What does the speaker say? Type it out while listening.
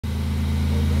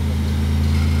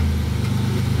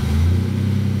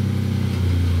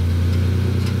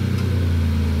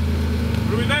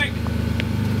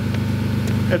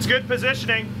That's good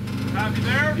positioning. Happy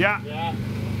there? Yeah. Yeah.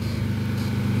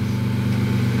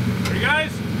 Ready,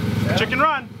 guys? Yeah. Chicken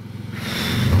run.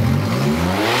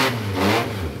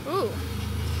 Ooh.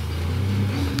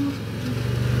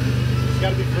 It's got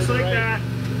to be Just further like right. that.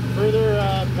 Further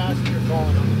passenger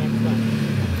falling on the next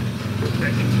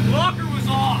one. Locker was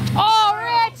off.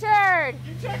 Oh, Richard!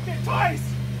 You checked it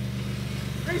twice.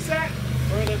 Reset.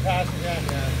 Further passenger,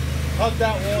 yeah. Hug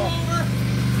that wall. Over.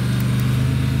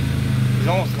 He's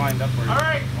almost lined up for you. All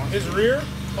right. His rear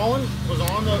Colin was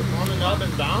on the nub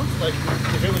and bounced. Like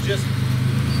if it was just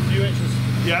a few inches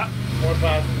Yeah. more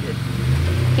passenger.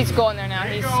 He's going there now.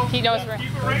 There you go. He knows Yeah, where.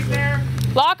 keep it right there.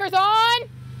 Locker's on!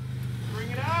 Bring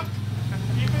it up.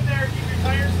 Keep it there. Keep your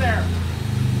tires there.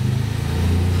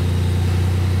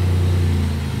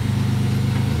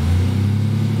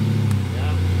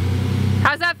 Yeah.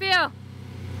 How's that feel? What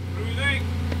do we think?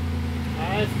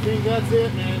 I think that's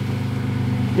it,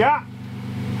 man. Yeah.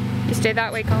 You stay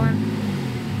that way, Colin.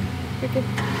 You're good.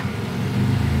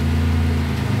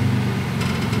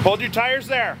 Hold your tires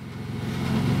there.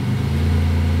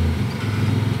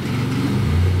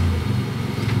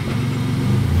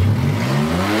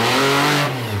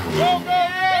 Go, go, go!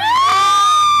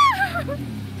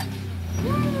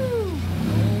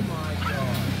 Oh my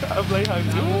God. I'm like,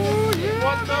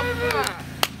 What the fuck?